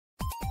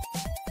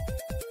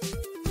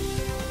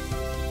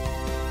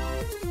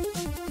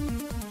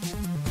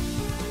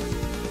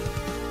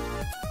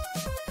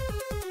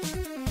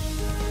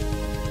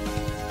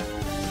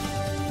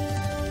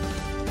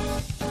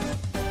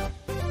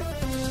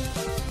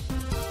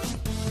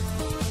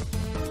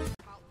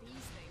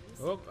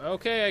Oh,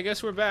 okay, I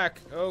guess we're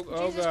back. Oh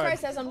Jesus God.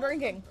 Christ, as I'm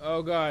drinking.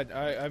 Oh God,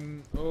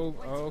 I'm. Oh,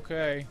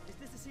 okay.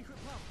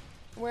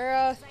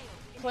 We're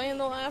playing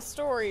the last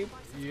story.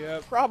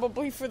 Yep.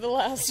 Probably for the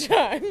last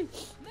time.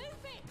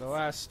 The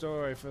last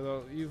story for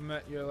the. You've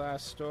met your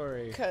last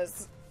story.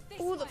 Cause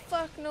who the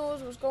fuck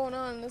knows what's going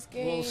on in this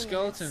game? Well,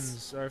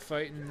 skeletons are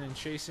fighting and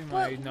chasing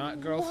my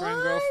not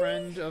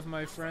girlfriend of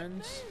my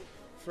friends,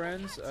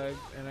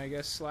 and I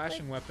guess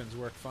slashing weapons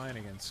work fine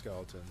against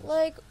skeletons.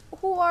 Like,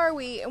 who are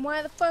we, and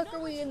why the fuck are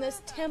we in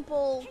this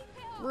temple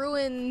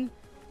ruin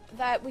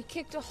that we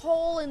kicked a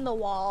hole in the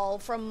wall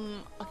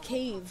from a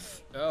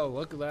cave? Oh,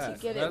 look at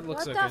that! That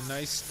looks like a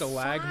nice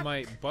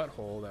stalagmite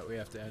butthole that we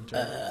have to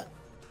enter.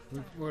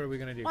 What are we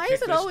gonna do? Why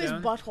is it always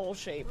butthole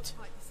shaped?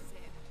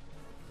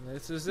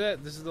 This is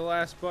it. This is the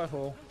last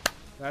butthole.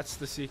 That's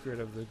the secret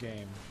of the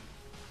game.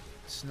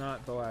 It's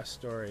not the last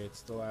story.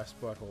 It's the last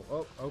butthole.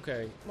 Oh,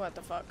 okay. What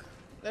the fuck?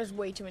 There's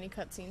way too many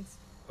cutscenes.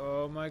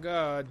 Oh my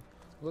God!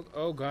 Look!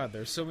 Oh God!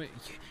 There's so many.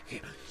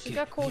 She's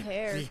got cool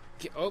hair.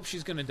 Oh,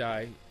 she's gonna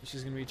die.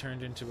 She's gonna be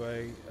turned into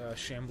a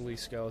shambly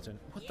skeleton.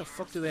 What the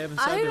fuck do they have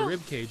inside their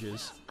rib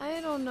cages? I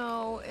don't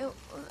know.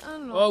 I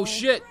don't know. Oh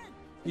shit!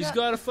 He's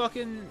got a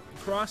fucking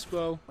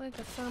crossbow. Like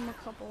a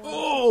thermocouple.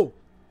 Oh!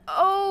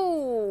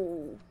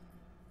 Oh!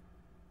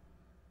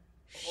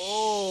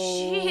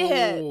 Oh!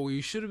 Shit!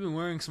 You should have been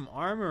wearing some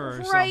armor or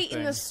something. Right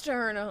in the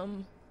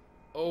sternum.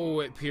 Oh,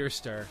 it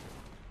pierced her.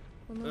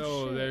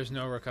 Oh, shit. There's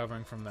no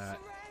recovering from that.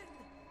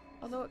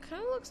 Although it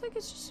kind of looks like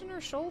it's just in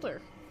her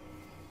shoulder.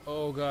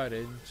 Oh God,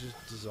 it just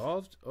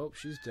dissolved? Oh,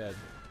 she's dead.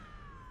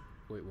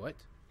 Wait, what?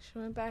 She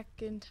went back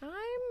in time?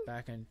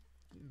 Back in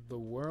the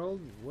world?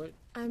 What?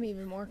 I'm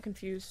even more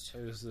confused.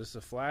 Is this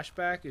a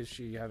flashback? Is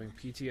she having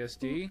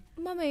PTSD?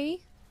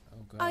 Mummy?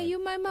 Oh God. Are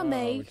you my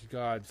mummy? Oh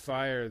God,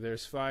 fire,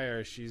 there's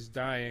fire. She's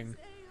dying.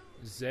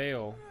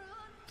 Zale.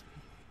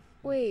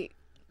 Wait.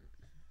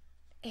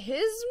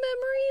 His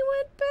memory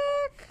went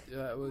back?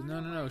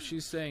 No.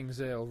 She's saying,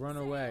 Zale, run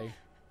away.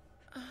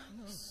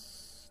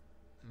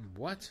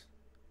 What?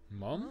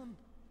 Mom?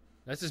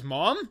 That's his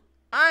mom?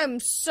 I'm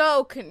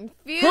so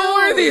confused. Who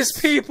are these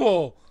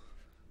people?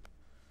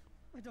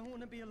 I don't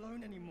want to be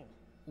alone anymore.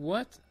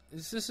 What?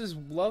 Is this his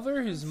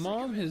lover, his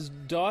mom, his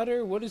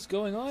daughter? What is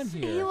going on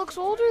here? He looks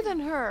older than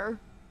her.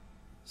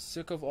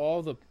 Sick of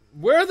all the...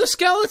 Where are the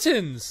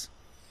skeletons?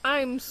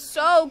 I'm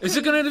so confused. Is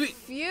it gonna be...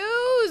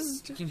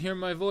 Confused. You can hear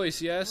my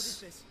voice,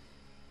 yes?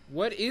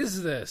 What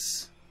is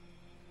this?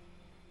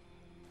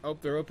 Oh,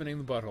 they're opening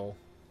the butthole.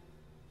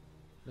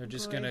 They're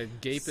just gonna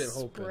gape it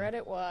open. Spread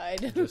it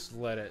wide. Just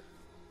let it.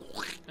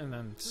 And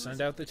then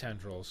send out the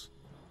tendrils.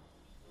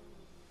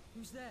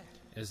 Who's there?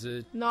 Is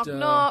it... Knock,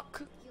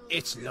 knock.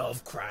 It's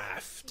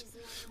Lovecraft.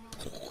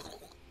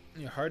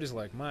 Your heart is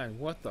like mine.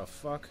 What the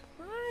fuck?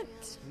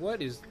 What?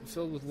 What is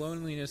filled with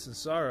loneliness and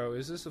sorrow?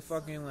 Is this a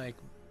fucking, like,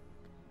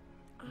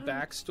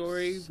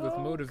 backstory with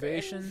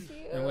motivation?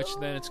 In which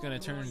then it's gonna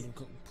turn a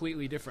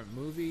completely different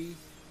movie?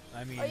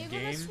 I mean, Are you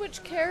gonna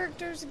switch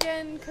characters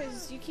again?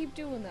 Because you keep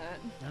doing that.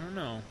 I don't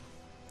know.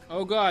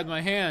 Oh God,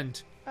 my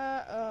hand.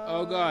 Uh-oh.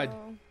 Oh God.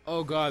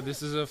 Oh God,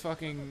 this is a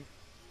fucking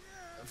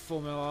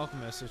Full Metal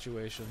Alchemist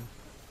situation.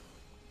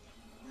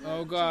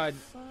 Oh God,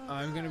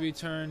 I'm gonna be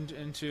turned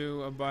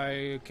into a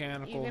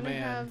biomechanical You're gonna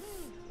man. have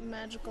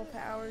magical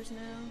powers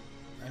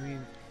now. I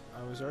mean,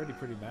 I was already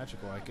pretty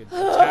magical. I could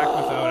attack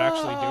without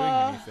actually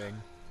doing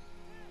anything.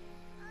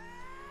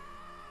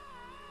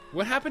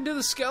 What happened to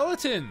the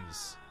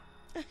skeletons?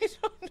 I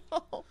don't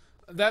know.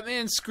 That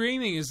man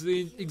screaming is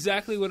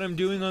exactly what I'm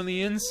doing on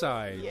the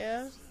inside.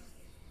 Yeah.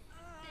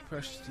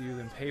 Precious to you,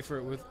 then pay for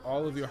it with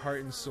all of your heart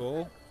and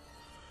soul.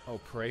 Oh,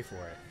 pray for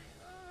it.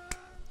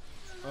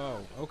 Oh,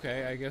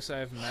 okay. I guess I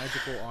have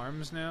magical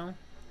arms now.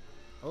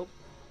 Oh,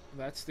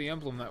 that's the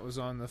emblem that was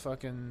on the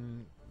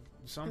fucking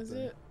something. Is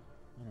it?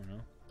 I don't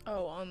know.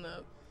 Oh,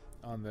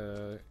 on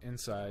the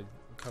inside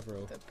cover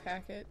the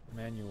packet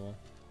manual.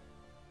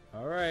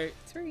 All right.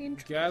 It's very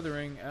interesting.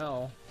 Gathering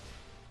L.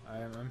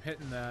 I'm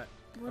hitting that.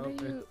 What are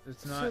you?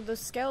 It's not. So the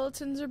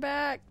skeletons are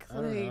back. I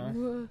don't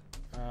know.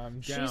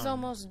 She's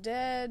almost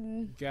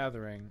dead.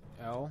 Gathering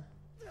L.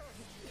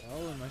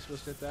 Oh, am I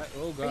supposed to hit that?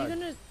 Oh God. Are you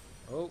gonna?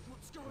 Oh,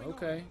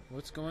 okay.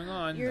 What's going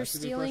on? You're That's a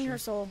good stealing her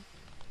question. soul.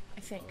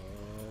 I think.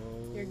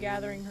 Oh. You're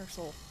gathering her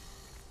soul.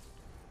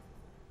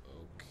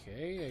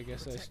 Okay, I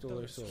guess I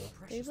stole her soul.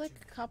 They have like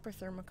a copper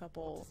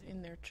thermocouple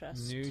in their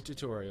chest. New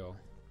tutorial.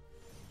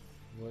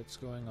 What's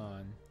going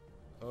on?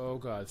 Oh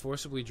God,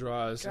 forcibly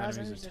draws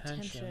enemies'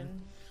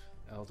 attention.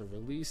 L to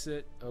release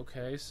it.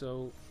 Okay,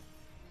 so...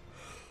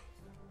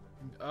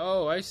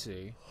 Oh, I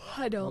see.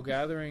 I don't. While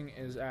gathering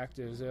is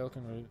active, Zale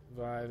can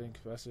revive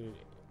incapacitated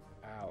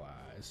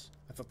allies.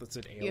 I thought that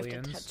said aliens. You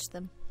have to touch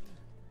them.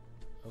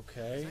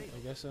 Okay, I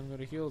guess I'm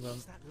gonna heal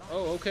them.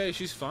 Oh, okay,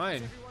 she's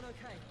fine.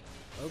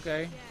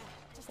 Okay.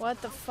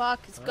 What the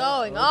fuck is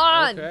going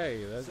on?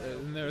 Okay,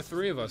 and there are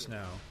 3 of us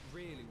now.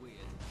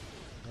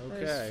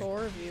 Okay. There's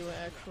 4 of you,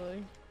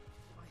 actually.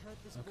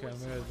 Okay, I'm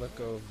gonna let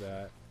go of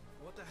that.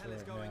 What the hell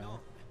is going on?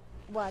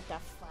 What the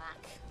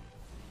fuck?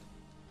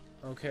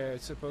 Okay,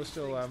 it's supposed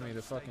to allow me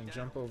to fucking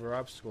jump over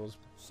obstacles.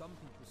 Some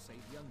people say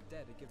the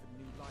undead are given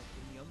new life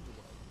in the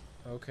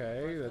underworld.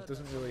 Okay, that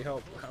doesn't really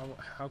help.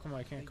 How come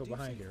I can't go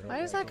behind here? Why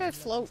does that guy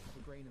float?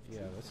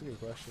 Yeah, that's a good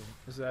question.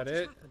 Is that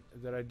it?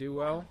 Did I do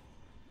well?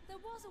 There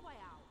was a way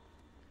out.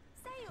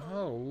 Sail.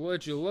 Oh,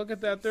 would you look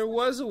at that? There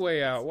was a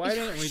way out. Why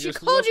didn't we She just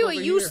called look you a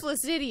over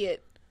useless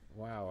idiot.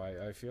 Here? Wow,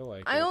 I feel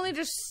like I it. only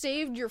just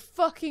saved your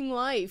fucking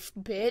life,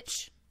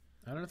 bitch.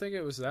 I don't think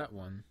it was that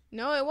one.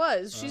 No, it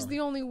was. She's Oh. the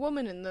only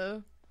woman in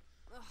the...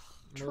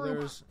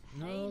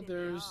 No,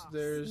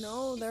 there's...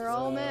 No, they're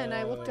all men.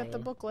 I looked at the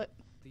booklet.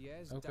 The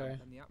air's Okay.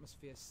 damp and the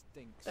atmosphere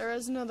stinks. There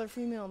is another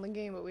female in the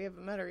game, but we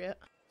haven't met her yet.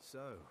 So,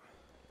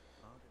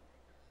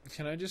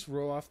 Can I just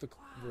roll off the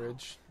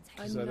bridge?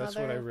 'Cause that's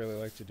what I Another really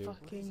like to do.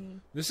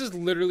 Fucking... This is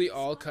literally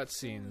all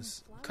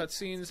cutscenes.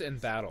 Cutscenes and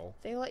battle.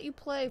 They let you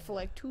play for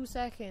like 2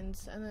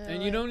 seconds, and then...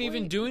 And you don't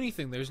even do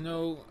anything. There's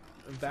no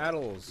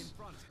battles.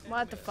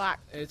 What the fuck?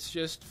 It's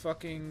just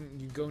fucking...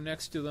 You go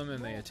next to them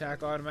and they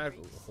attack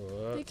automatically.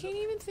 They can't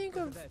even think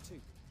of There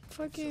too.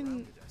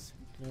 fucking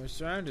They're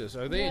surrounded us.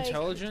 Are they Like,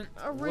 intelligent?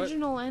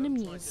 original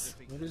enemies.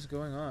 What is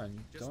going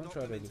on? Don't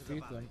try to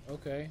defeat them.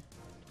 Okay.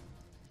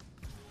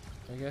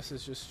 I guess it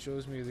just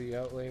shows me the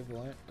outlay of the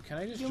land. Can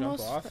I just You jump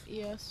almost- off?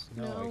 Yes.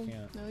 No, I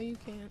can't. No, you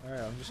can't.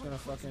 Alright, I'm just gonna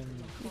fucking...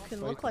 You can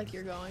fight look like them.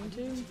 you're going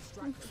to.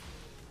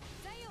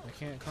 I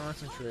can't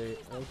concentrate.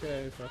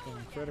 Okay, fucking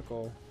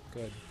critical.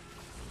 Good.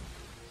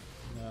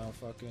 Now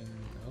fucking...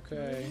 Okay.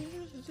 What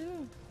are you supposed to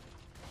do?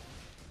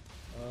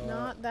 Uh,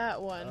 Not that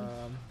one.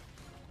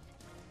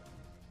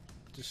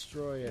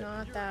 Destroy it.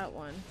 Not that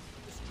one.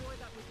 Destroy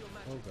that with your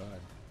magic. Oh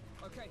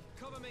god. Okay,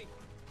 cover me.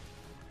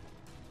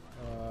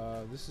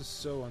 This is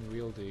so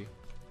unwieldy.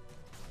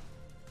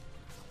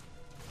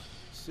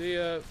 See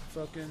ya,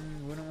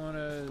 fucking wouldn't want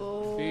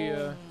to be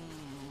a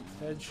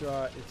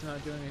headshot. It's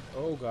not doing it.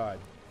 Oh god.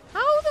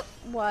 How the...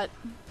 What?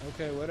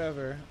 Okay,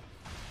 whatever.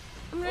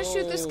 I'm gonna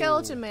shoot the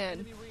skeleton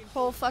man.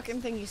 Whole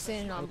fucking thing he's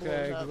sitting on Okay,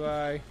 blows up.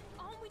 goodbye.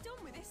 Aren't we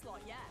done with this lot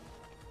yet?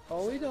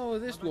 Oh, we done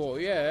with this law,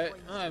 yeah.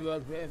 Blah, blah,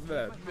 blah,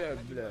 blah, blah,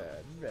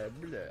 blah,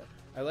 blah.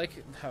 I like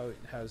how it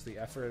has the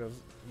effort of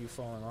you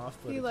falling off,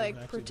 but He, it like,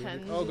 doesn't actually do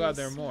pretends it. Oh god, he's-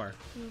 there are more.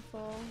 You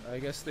fall. I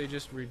guess they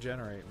just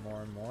regenerate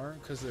more and more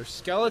because they're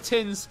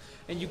skeletons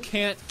and you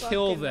can't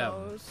kill Fucking them.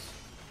 knows.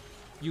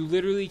 You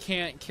literally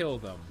can't kill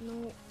them.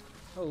 No.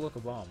 Oh, look, a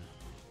bomb.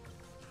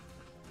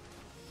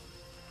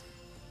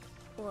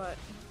 What?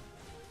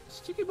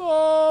 Sticky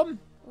bomb!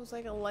 It was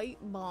like a light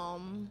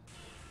bomb.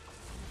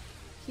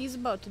 He's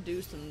about to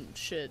do some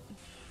shit.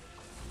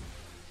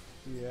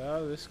 Yeah,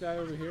 this guy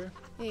over here.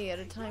 Yeah, he had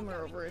a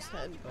timer over his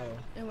head. Oh,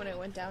 And when it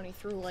went down, he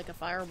threw like a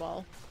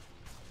fireball.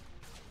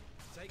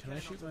 can I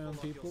shoot my own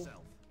people?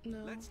 No.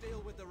 let's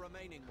deal with the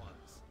remaining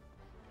ones.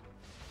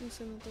 I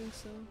don't think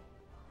so.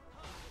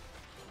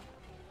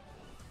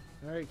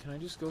 Alright, can I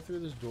just go through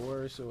this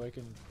door so I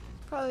can...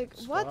 Probably.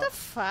 What the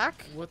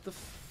fuck? What the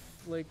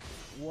like,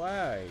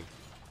 why?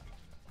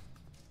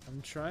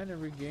 I'm trying to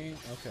regain...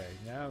 Okay,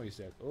 now he's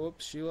dead.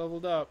 Oops, she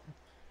leveled up.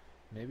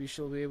 Maybe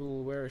she'll be able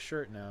to wear a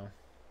shirt now.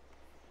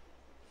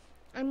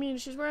 I mean,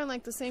 she's wearing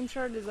like the same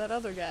shirt as that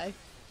other guy.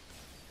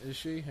 Is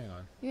she? Hang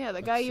on. Yeah, the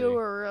Let's guy see. you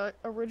were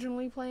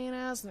originally playing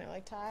as, and they're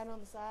like tied on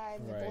the side,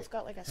 and Right. they both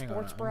got like a Hang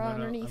sports on. bra I'm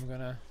underneath.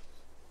 gonna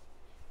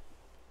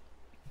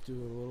do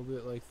a little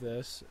bit like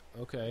this.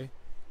 Okay.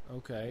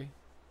 Okay.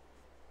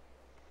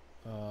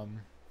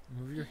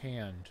 Move your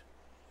hand.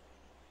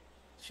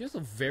 She has a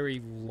very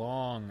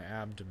long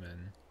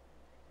abdomen.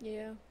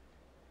 Yeah.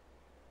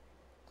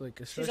 Like,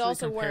 especially She's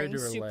also compared wearing to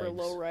her super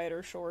legs.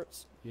 lowrider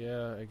shorts.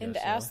 Yeah, I guess And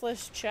so.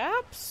 assless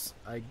chaps?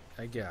 I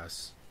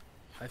guess.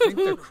 I think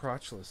they're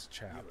crotchless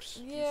chaps.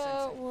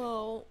 Yeah,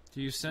 well,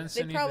 Do you sense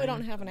they anything? probably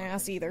don't have an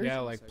ass either. Yeah,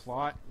 like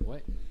plot.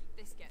 What?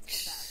 This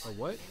gets better. A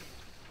what?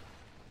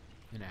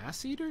 An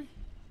ass eater?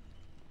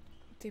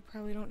 They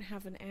probably don't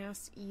have an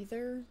ass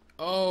either.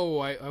 Oh,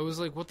 I was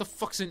like, what the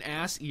fuck's an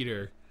ass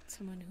eater?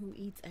 Someone who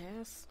eats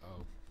ass?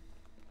 Oh.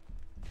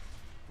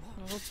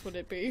 What else would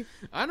it be?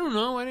 I don't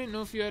know. I didn't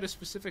know if you had a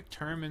specific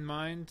term in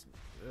mind,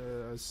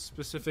 a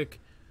specific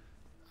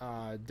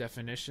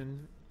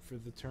definition for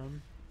the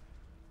term.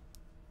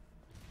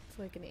 It's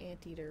like an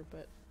anteater,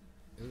 but...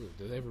 Ooh,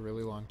 do they have a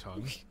really long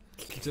tongue?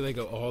 Do they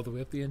go all the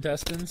way up the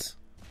intestines?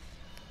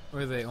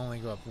 Or do they only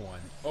go up one?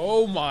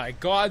 Oh my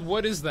god,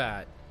 what is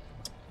that?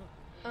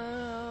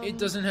 It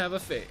doesn't have a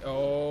face.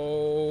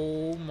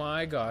 Oh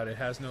my god, it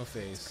has no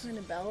face. Kind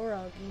of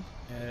Balroggy.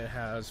 And it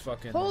has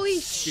fucking Holy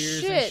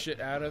spears shit. and shit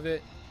out of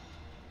it.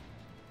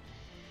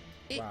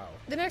 It- Wow.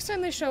 The next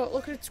time they show it,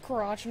 look at its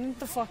crotch, and what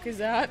the fuck is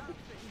that?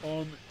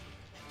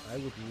 I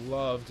would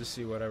love to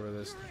see whatever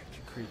this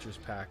creature's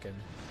packing.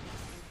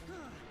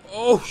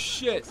 Oh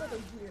shit!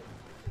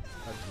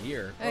 A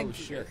gear. A Oh gear.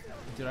 shit!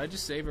 Did I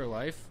just save her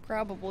life?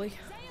 Probably.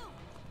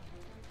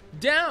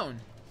 Down.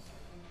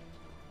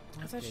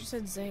 I thought you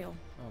said Zale.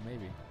 Oh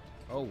maybe.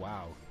 Oh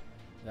wow,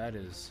 that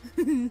is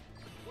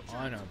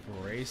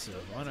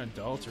unabrasive,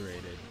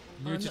 unadulterated.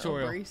 New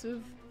tutorial.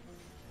 Unabrasive?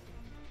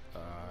 I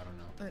don't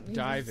know. That means it's,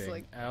 Diving.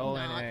 like, L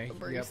and not A. Yep.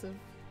 abrasive.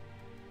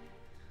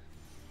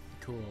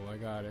 Cool, I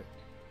got it.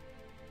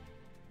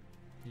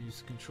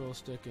 Use control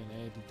stick and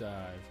A to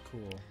dive.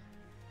 Cool.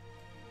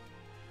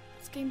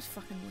 This game's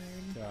fucking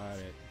weird. Got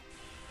it.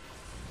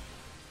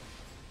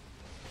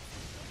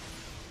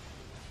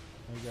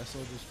 I guess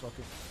I'll just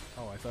fucking...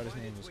 Oh, I thought his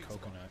name was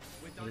Coconut.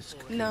 But it's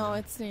Cocoon. No,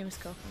 its name is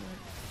Coconut.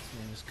 His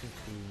name is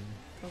Cocoon.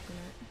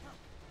 Coconut.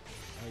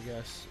 I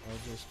guess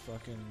I'll just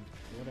fucking...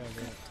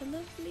 whatever. Got a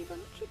lovely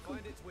bunch of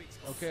coconut.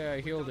 Okay, I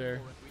healed her.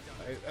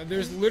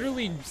 There's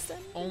literally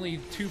only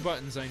 2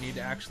 buttons I need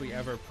to actually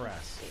ever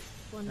press.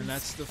 And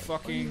that's the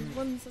fucking...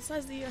 One's the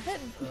size of your head.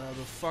 the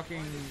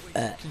fucking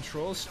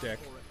control stick.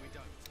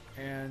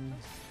 And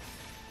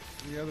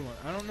the other one.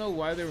 I don't know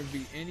why there would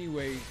be any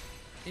Like,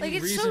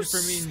 reason it's so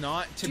for me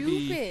not to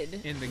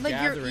stupid. be in the Like,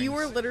 gathering. you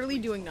are literally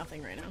doing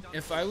nothing right now.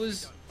 If I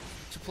was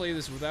to play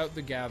this without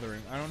the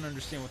gathering, I don't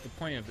understand what the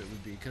point of it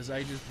would be, because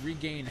I just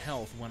regain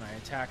health when I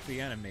attack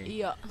the enemy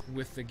Yeah.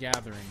 with the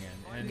gathering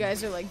in. And, You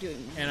guys are like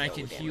doing and I no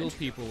can damage. heal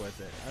people with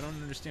it. I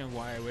don't understand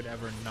why I would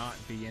ever not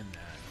be in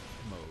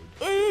that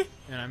mode.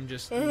 And I'm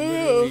just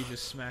literally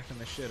just smacking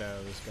the shit out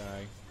of this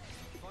guy.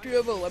 Do you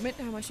have a limit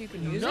to how much you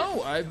can use it?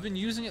 No, I've been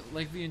using it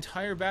like the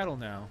entire battle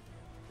now.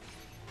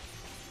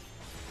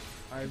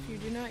 If you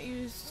do not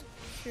use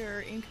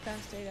cure,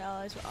 incapacitated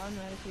allies will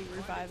automatically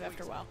revive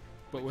after a while.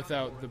 But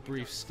without the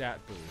brief stat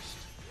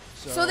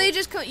boost. So they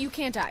just you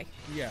can't die.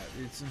 Yeah,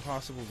 it's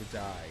impossible to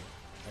die,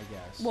 I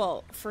guess.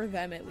 Well, for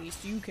them at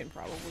least, you can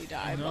probably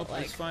die. Nope, but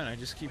like, it's fine. I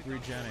just keep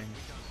regenning.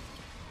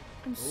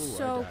 I'm Ooh, I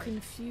so died.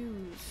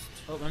 confused.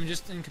 Oh, I'm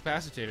just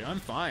incapacitated. I'm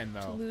fine To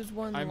though. lose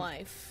one I'm-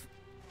 life,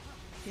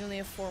 you only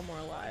have 4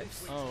 more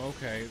lives. Oh,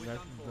 okay.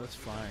 That's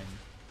fine.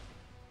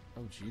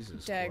 Oh,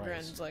 Jesus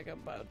Dagran's Christ. like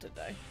about to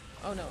die.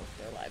 Oh no,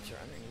 their lives are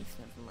underneath.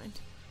 Never mind.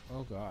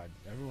 Oh God,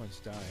 everyone's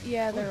dying.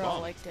 Yeah, Oh, they're all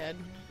bomb. like dead.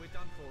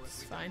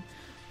 It's fine.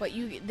 But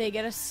they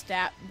get a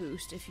stat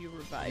boost if you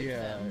revive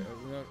Yeah. them.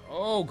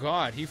 Oh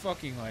God, he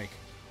fucking like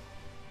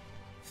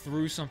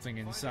threw something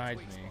inside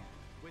me.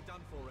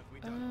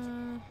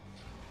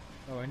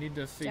 Oh, I need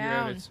to figure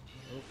out Down. it's.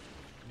 Oh,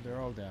 they're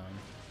all down.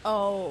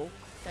 Oh,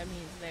 that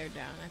means they're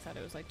down. I thought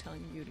it was like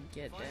telling you to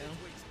get down.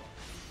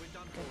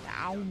 Get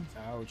down.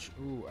 Ouch.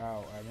 Ooh,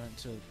 ow. I meant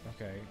to.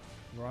 Okay.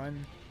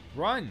 Run.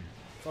 Run!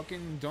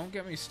 Fucking don't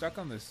get me stuck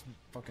on this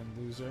fucking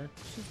loser.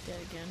 She's dead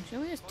again. She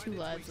only has 2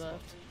 lives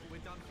left.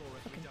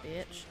 Fucking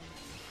bitch.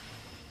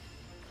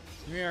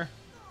 Come here.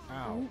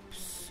 Ow.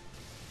 Oops.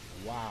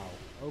 Wow.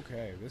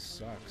 Okay, this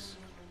sucks.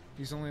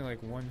 He's only like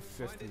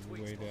 1/5 of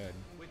the way dead.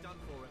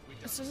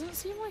 This doesn't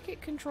seem like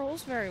it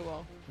controls very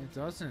well. It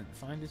doesn't.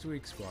 Find its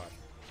weak spot.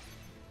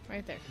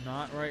 Right there.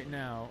 Not right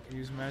now.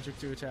 Use magic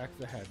to attack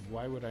the head.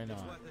 Why would I not?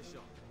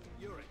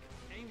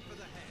 Aim for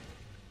the head.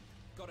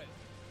 Got it.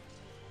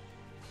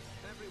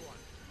 Everyone,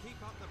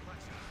 keep up the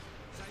pressure.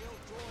 Zale,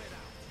 draw it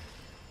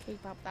out.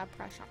 Keep up that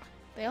pressure.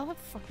 They all have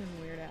fucking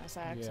weird ass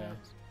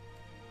accents.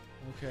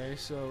 Okay,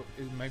 so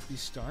it might be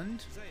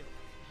stunned? Zale,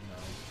 No.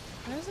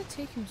 Why does it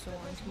take him so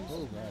long to use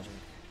Oh his God. magic?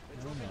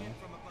 I don't know.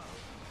 from above.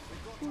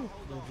 We've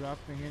got to They're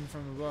dropping in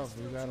from above.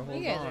 We gotta hold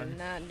You guys are on.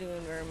 not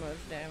doing very much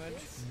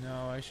damage.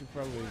 No, I should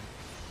probably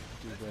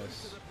do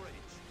this. the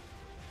bridge.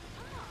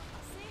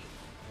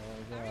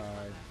 Oh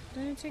God.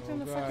 Then you take Oh down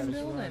the God, fucking it's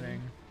building.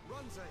 running.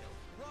 Run, Zale,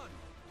 run.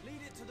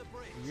 Lead it to the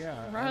bridge.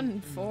 Yeah. Run, lead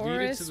it to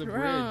Forrest, the bridge.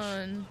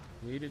 run.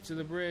 Lead it to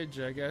the bridge.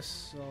 I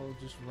guess I'll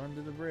just run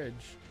to the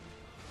bridge.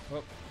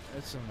 Oh,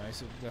 that's so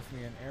nice. It left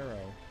me an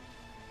arrow.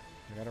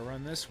 I gotta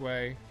run this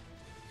way.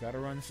 Gotta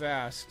run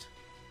fast.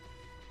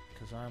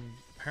 Because I'm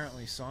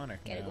apparently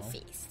Sonic Gotta now. go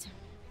feast.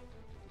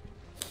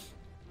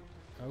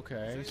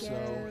 Okay, so...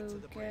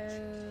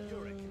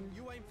 Go.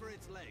 You aim for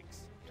its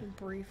legs. To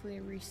briefly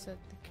reset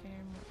the camera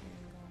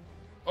angle.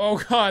 Oh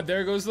God,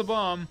 there goes the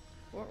bomb.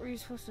 What were you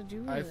supposed to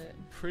do with I'm it?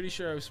 pretty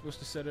sure I was supposed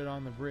to set it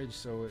on the bridge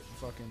so it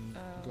fucking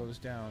Oh. goes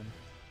down.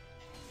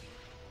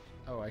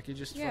 Oh, I could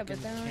just Yeah, fucking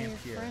but then all camp your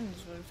here. friends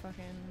would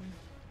fucking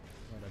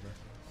Whatever.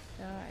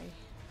 die.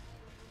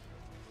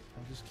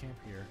 I'll just camp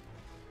here.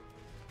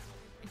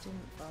 It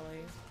didn't follow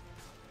you.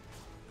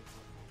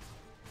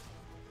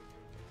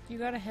 You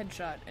got a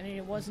headshot, and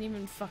it wasn't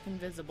even fucking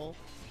visible.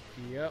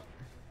 Yep.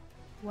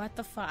 What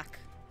the fuck?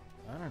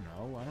 I don't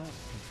know. I don't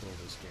control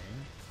this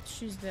game.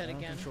 She's I dead don't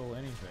again. control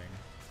anything.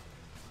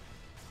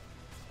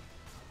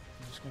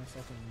 I'm just gonna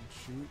fucking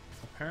shoot.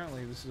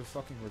 Apparently, this is a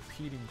fucking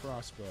repeating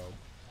crossbow.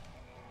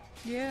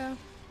 Yeah.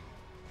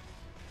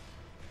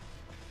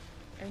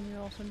 And you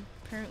also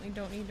apparently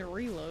don't need to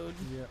reload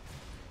Yep.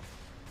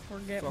 or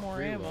get Fuck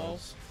more ammo.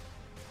 reloads.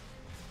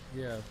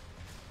 Yeah.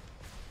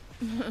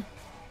 I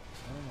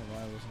don't know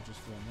why I wasn't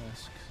just doing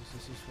this, because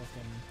this is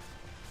fucking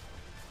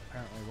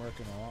apparently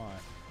working a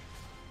lot.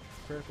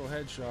 Critical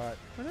headshot,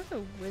 What are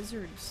the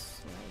wizard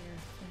slayer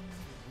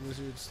things?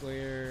 Wizard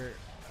Slayer,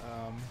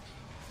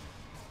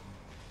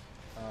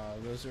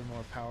 those are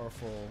more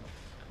powerful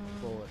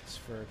bullets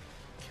for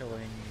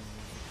killing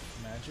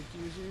magic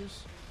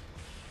users.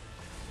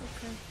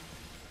 Okay.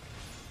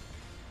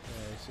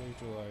 Okay, I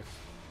saved your life.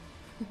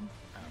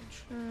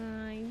 Ouch.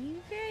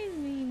 You guys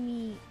made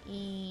me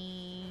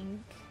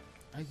ink.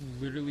 I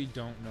literally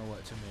don't know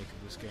what to make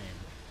of this game.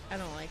 I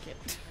don't like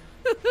it.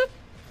 Oh.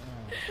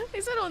 At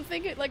least I don't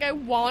think it, like, I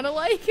want to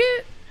like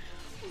it,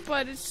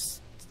 but it's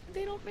just,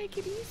 they don't make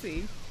it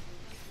easy.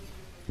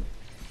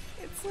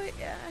 It's like,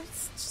 yeah,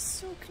 it's just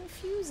so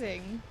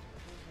confusing.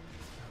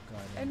 Oh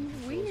god, And the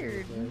controls are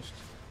weird. reversed.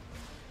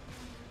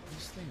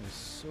 This thing is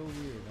so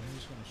weird. I'm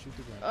just gonna shoot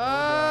the ground.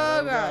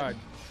 Oh, God.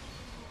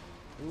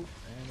 Oop,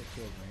 and it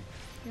killed me.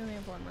 You only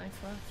have one life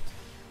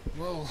left.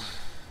 Whoa.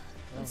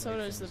 And so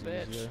does the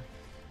bitch.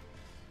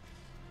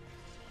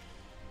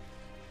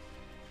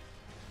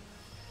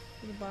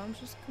 Do the bombs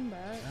just come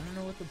back? I don't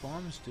know what the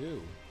bombs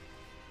do.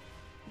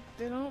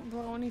 They don't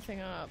blow anything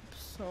up,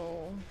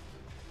 so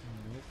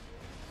Nope.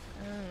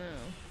 I don't know.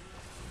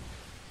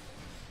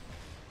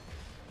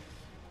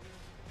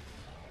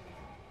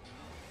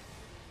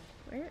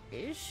 Where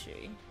is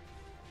she?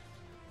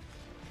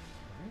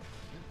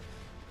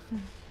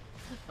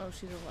 Oh,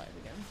 she's alive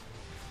again.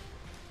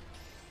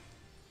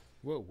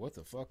 Whoa, what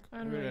the fuck? I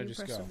don't Where know, did I you just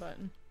press go? a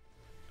button.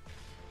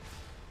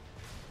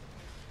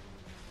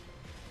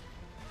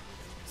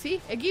 See?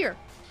 A gear!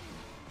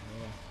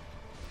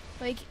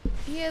 Yeah. Like,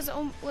 he has,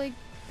 like,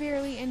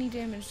 barely any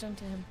damage done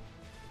to him.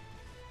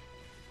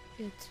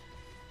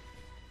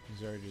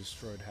 He's already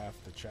destroyed half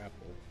the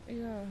chapel.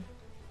 Yeah.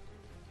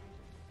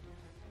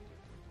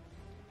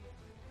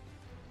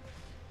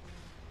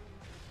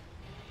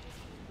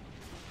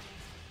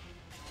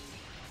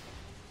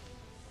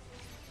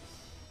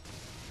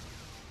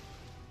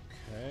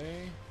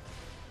 Okay.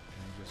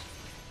 And just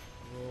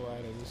roll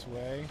out of this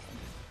way.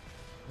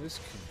 This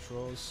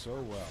controls so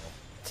well.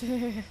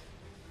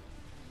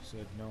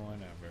 Said no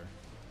one ever.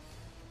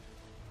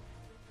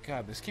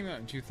 God, this came out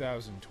in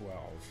 2012.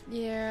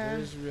 Yeah.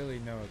 There's really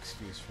no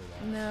excuse for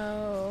that.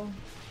 No.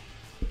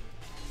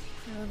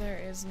 No, there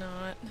is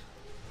not.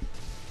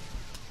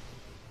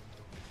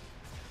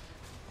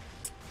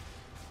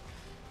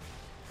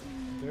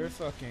 There are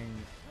fucking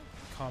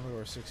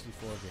Commodore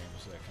 64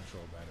 games that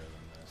control better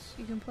than this.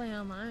 You can play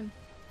online.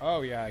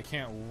 Oh yeah, I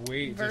can't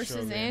wait to show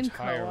Versus the and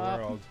entire co-op.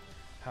 world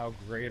how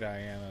great I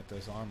am at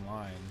this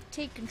online.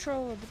 Take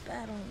control of the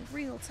battle in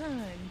real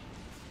time.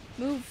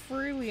 Move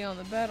freely on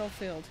the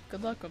battlefield.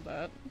 Good luck with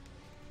that.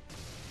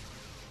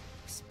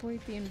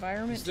 Exploit the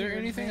environment. Is to there your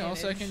anything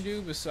else I advantage. can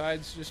do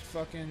besides just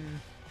fucking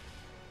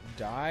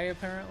die,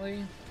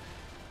 apparently?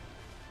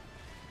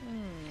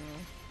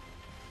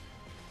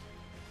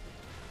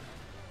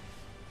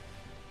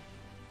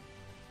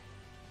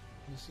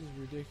 This is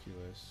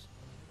ridiculous.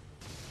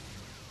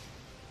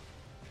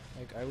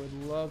 Like, I would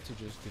love to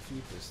just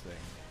defeat this thing.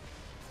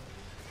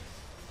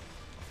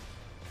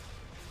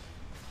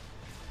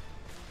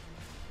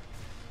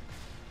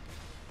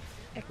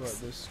 But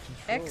this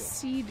control...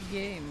 Exceed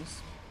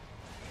games.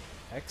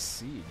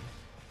 Exceed?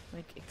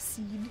 Like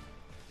exceed,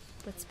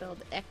 but spelled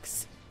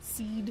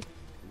X-seed.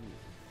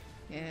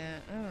 Yeah,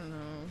 I don't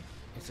know.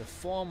 It's a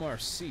former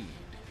seed.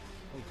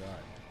 Oh god.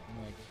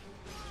 I'm like...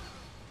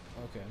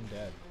 Okay, I'm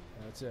dead.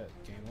 That's it.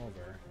 Game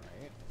over.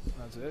 Right?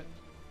 That's it.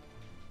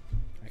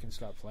 I can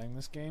stop playing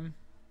this game.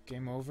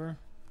 Game over.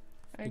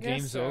 I The guess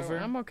game's so. over?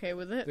 I'm okay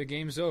with it. The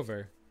game's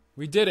over.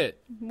 We did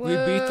it. We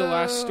beat the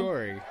last Whoa.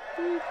 story.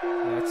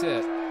 That's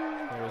it.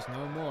 There is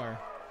no more.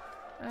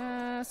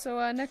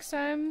 So next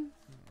time,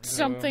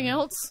 something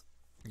else.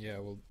 Yeah,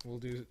 we'll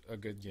do a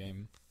good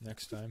game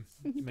next time.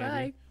 Maybe.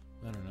 Bye.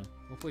 I don't know.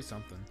 We'll play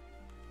something.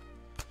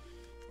 At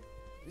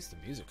least the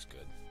music's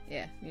good.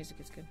 Yeah, music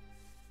is good.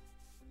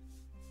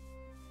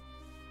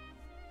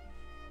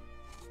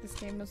 This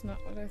game was not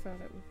what I thought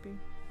it would be.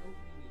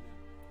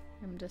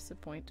 I'm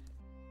disappointed.